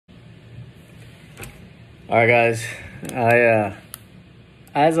All right, guys.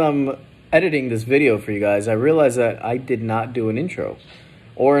 As I'm editing this video for you guys, I realized that I did not do an intro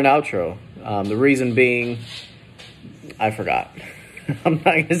or an outro. The reason being, I forgot. I'm not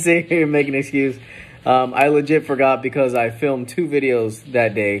gonna sit here and make an excuse. I legit forgot because I filmed 2 videos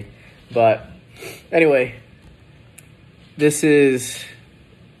that day. But anyway, this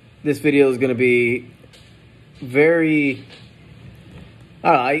video is gonna be very.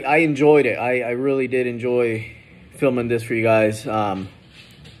 I enjoyed it. I really did enjoy filming this for you guys.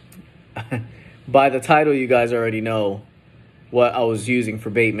 By the title, you guys already know what I was using for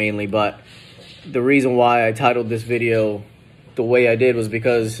bait mainly, but the reason why I titled this video the way I did was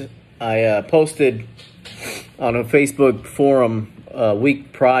because I posted on a Facebook forum a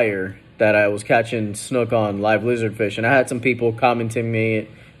week prior that I was catching snook on live lizardfish, and I had some people commenting,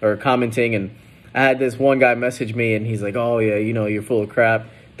 and I had this one guy message me, and he's like, "Oh yeah, you know, you're full of crap.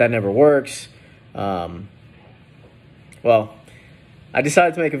 That never works." Well, I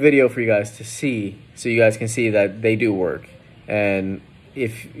decided to make a video for you guys to see, so you guys can see that they do work. And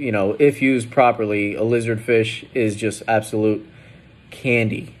if used properly, a lizardfish is just absolute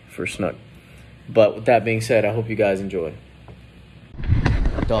candy for snook. But with that being said, I hope you guys enjoy.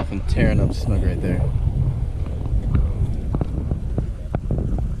 Dolphin tearing up snook right there.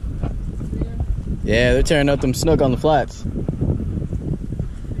 Yeah, they're tearing up them snook on the flats.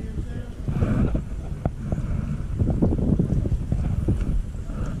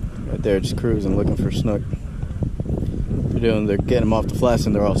 Right there, just cruising, looking for snook. They're getting them off the flats,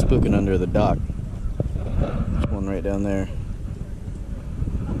 and they're all spooking under the dock. There's one right down there.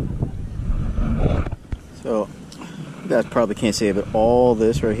 So, you guys probably can't see it, but all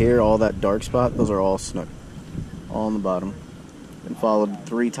this right here, all that dark spot, those are all snook. All on the bottom. Been followed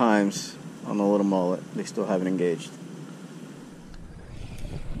 3 times on the little mullet. They still haven't engaged.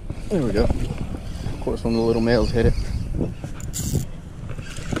 There we go. Of course, when the little males hit it.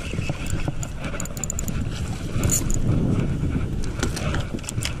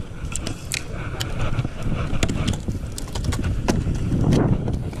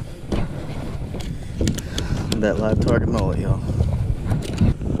 That live target mullet, y'all.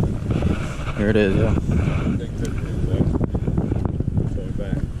 Here it is, y'all.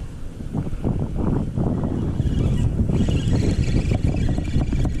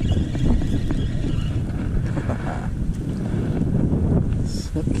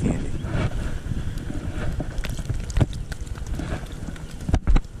 Snook candy.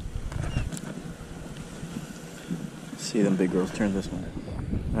 See them big girls turn this one.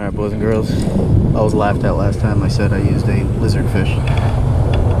 Alright, boys and girls. I was laughed at last time I said I used a lizardfish.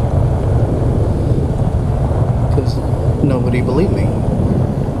 Because nobody believed me.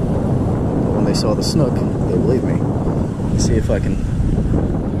 But when they saw the snook, they believed me. Let's see if I can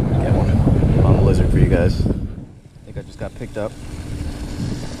get one on the lizard for you guys. I think I just got picked up.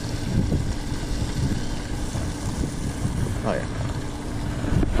 Oh yeah.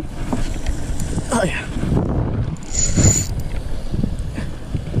 Oh yeah.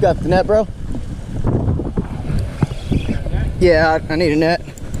 You got the net, bro? Yeah, I need a net.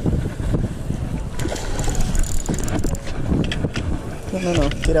 No.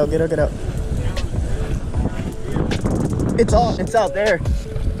 Get out. It's out there.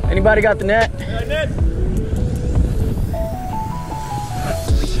 Anybody got the net? Yeah, net.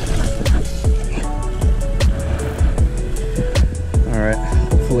 All right,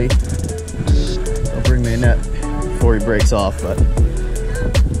 hopefully he'll bring me a net before he breaks off, but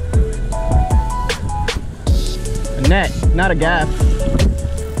a net, not a gaff.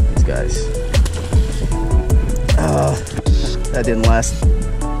 These guys. That didn't last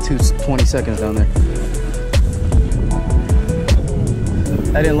 20 seconds down there.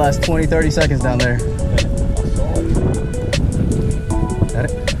 That didn't last 20-30 seconds down there. Got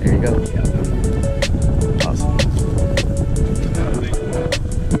it? There you go. Awesome.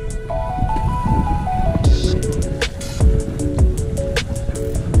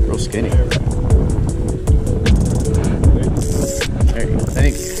 Real skinny. There you go.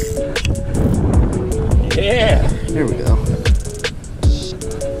 Thank you. Yeah. There we go.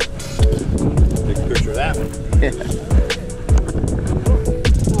 Take a picture of that one. Yeah.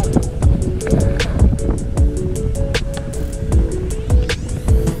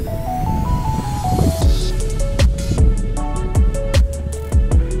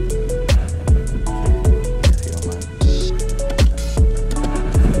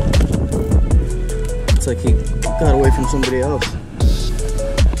 Looks like he got away from somebody else.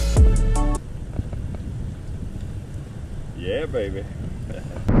 Yeah, baby.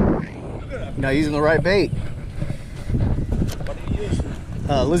 Not using the right bait. What do you use?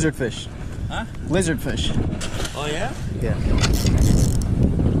 Lizardfish. Huh? Lizardfish. Oh yeah? Yeah.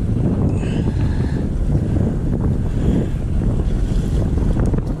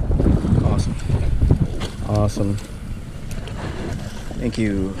 Awesome. Awesome. Thank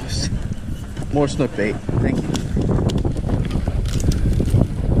you. More snook bait. Thank you.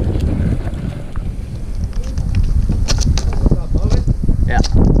 Yeah.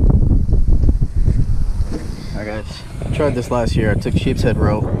 Alright guys, I tried this last year. I took sheep's head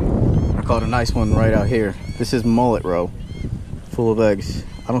roe. I caught a nice one right out here. This is mullet roe, full of eggs.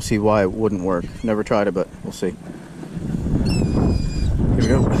 I don't see why it wouldn't work. Never tried it, but we'll see. Here we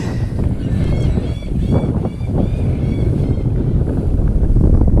go.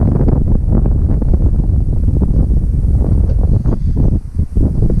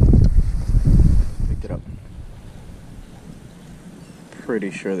 Picked it up. Pretty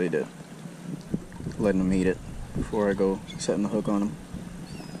sure they did. Letting them eat it before I go setting the hook on them.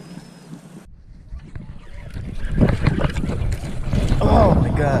 Oh my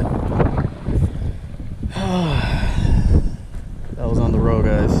god. That was on the row,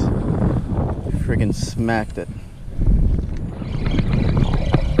 guys. Friggin' smacked it.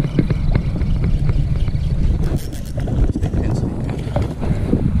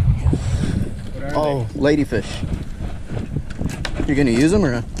 Oh, ladyfish. You're gonna use them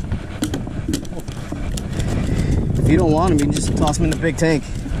or not? If you don't want them, you can just toss them in the big tank.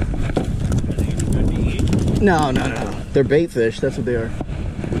 No. They're bait fish. That's what they are.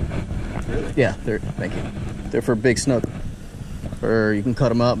 Really? Yeah, thank you. They're for big snook. Or you can cut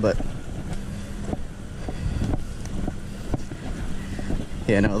them up, but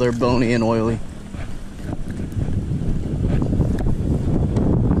yeah, no, they're bony and oily.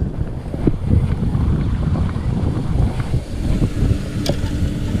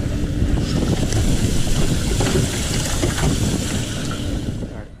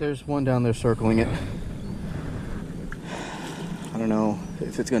 There's one down there circling it. I don't know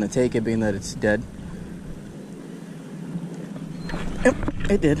if it's gonna take it, being that it's dead. Yep,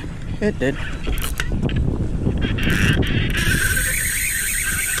 it did. It did.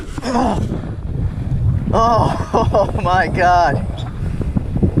 Oh my god.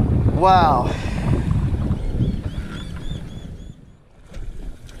 Wow.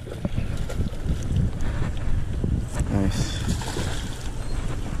 Nice.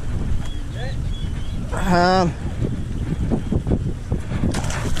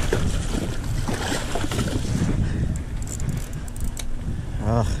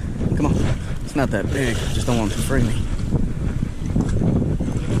 Come on. It's not that big. I just don't want him to fray me.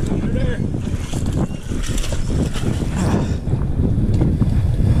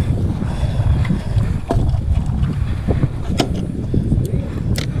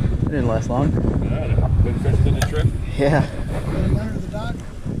 It didn't last long. Good fish in the trip? Yeah.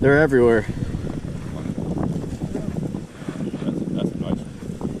 They're everywhere. That's a nice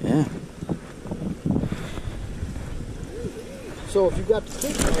one. Yeah. So if you got the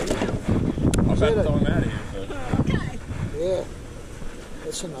stick on, I'll have to throw him out of here. Okay. yeah,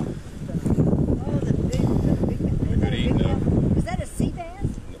 that's enough. Oh, the big Good eating though. is that a sea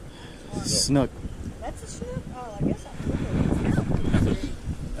bass? Snook. That's a snook? Oh, I guess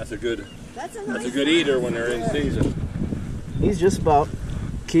That's a good. that's a That's nice a good eater when they're in season. He's just about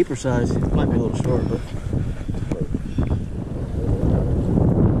keeper size. Might be a little short, but.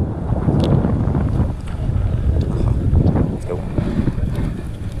 Let's go.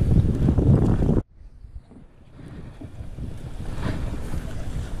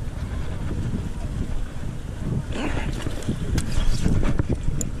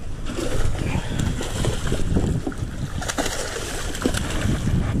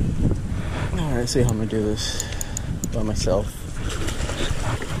 Alright, see how I'm gonna do this by myself.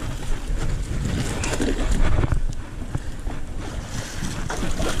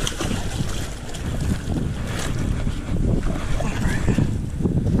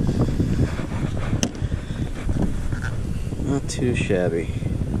 Not too shabby.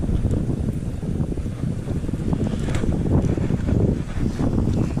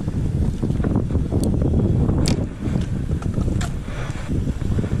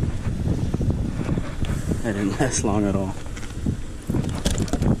 That didn't last long at all.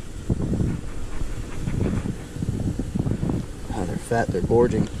 Oh, they're fat, they're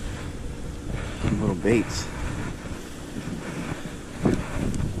gorging. Little baits.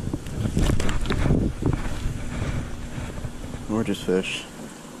 Gorgeous fish.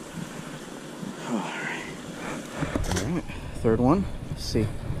 Alright. Alright, third one. Let's see.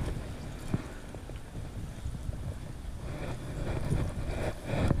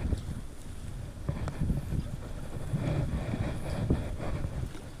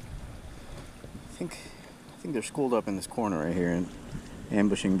 think they're schooled up in this corner right here and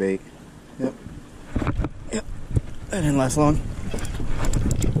ambushing bait. Yep. Yep. That didn't last long.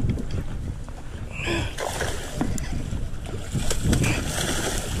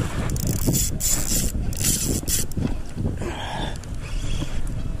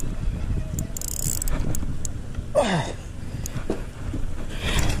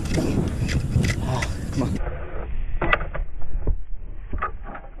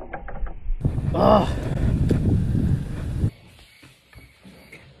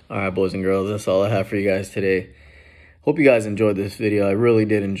 Alright, boys and girls, that's all I have for you guys today. Hope you guys enjoyed this video. I really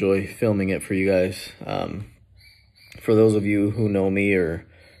did enjoy filming it for you guys. For those of you who know me or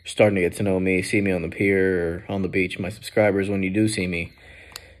starting to get to know me, see me on the pier or on the beach, my subscribers, when you do see me,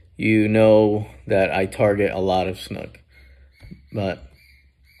 you know that I target a lot of snook. But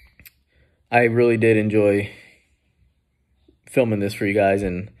I really did enjoy filming this for you guys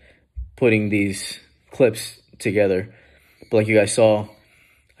and putting these clips together. But like you guys saw,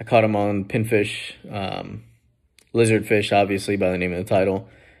 I caught them on pinfish, lizardfish, obviously by the name of the title,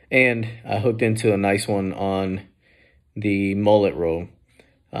 and I hooked into a nice one on the mullet roll.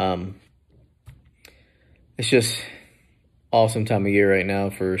 It's just awesome time of year right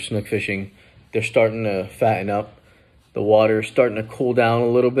now for snook fishing. They're starting to fatten up. The water's starting to cool down a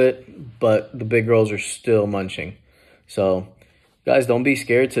little bit, but the big girls are still munching. So guys, don't be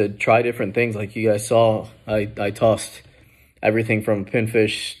scared to try different things. Like you guys saw, I tossed everything from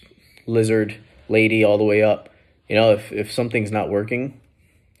pinfish, lizard, lady, all the way up. You know, if something's not working,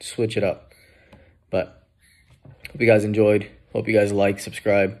 switch it up. But hope you guys enjoyed. Hope you guys like,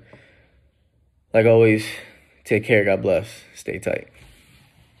 subscribe. Like always, take care, God bless, stay tight.